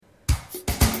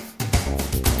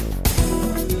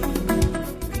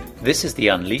This is the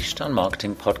Unleashed on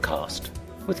Marketing podcast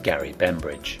with Gary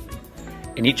Bembridge.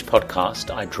 In each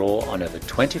podcast, I draw on over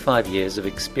 25 years of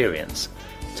experience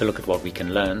to look at what we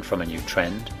can learn from a new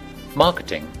trend,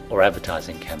 marketing or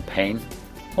advertising campaign,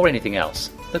 or anything else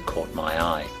that caught my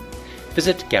eye.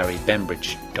 Visit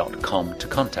GaryBembridge.com to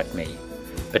contact me.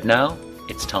 But now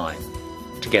it's time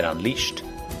to get unleashed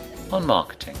on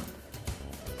marketing.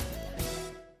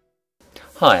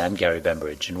 Hi, I'm Gary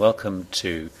Bembridge and welcome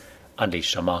to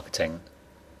Unleashed on Marketing.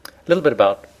 A little bit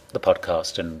about the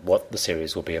podcast and what the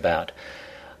series will be about.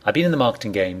 I've been in the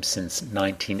marketing game since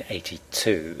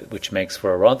 1982, which makes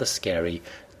for a rather scary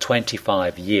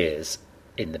 25 years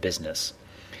in the business.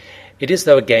 It is,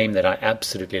 though, a game that I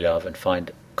absolutely love and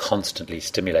find constantly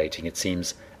stimulating. It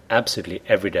seems absolutely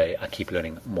every day I keep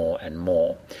learning more and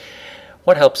more.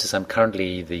 What helps is I'm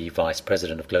currently the Vice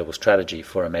President of Global Strategy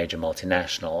for a major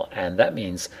multinational, and that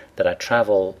means that I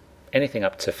travel anything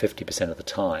up to 50% of the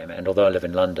time. And although I live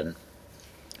in London,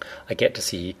 I get to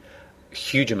see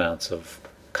huge amounts of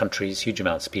countries, huge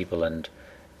amounts of people, and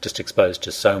just exposed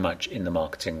to so much in the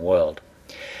marketing world.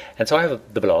 And so I have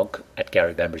the blog at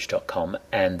GaryBembridge.com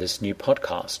and this new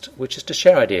podcast, which is to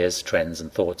share ideas, trends,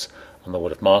 and thoughts on the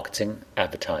world of marketing,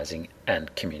 advertising,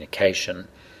 and communication.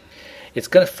 It's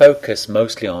going to focus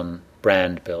mostly on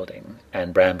brand building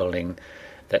and brand building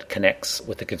that connects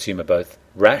with the consumer both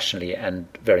rationally and,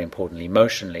 very importantly,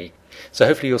 emotionally. So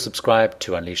hopefully you'll subscribe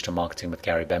to Unleashed on Marketing with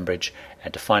Gary Bembridge,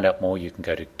 and to find out more you can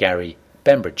go to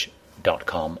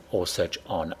GaryBembridge.com or search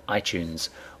on iTunes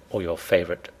or your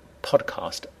favorite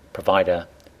podcast provider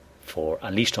for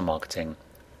Unleashed on Marketing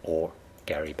or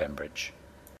Gary Bembridge.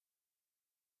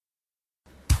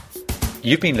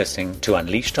 You've been listening to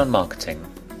Unleashed on Marketing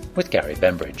with Gary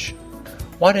Bembridge.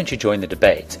 Why don't you join the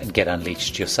debate and get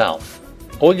unleashed yourself?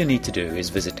 All you need to do is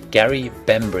visit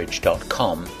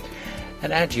GaryBembridge.com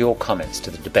and add your comments to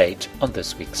the debate on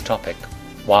this week's topic.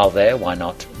 While there, why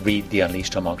not read the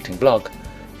Unleashed on Marketing blog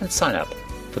and sign up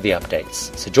for the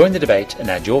updates? So join the debate and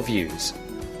add your views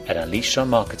at Unleashed on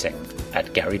Marketing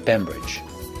at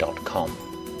GaryBembridge.com.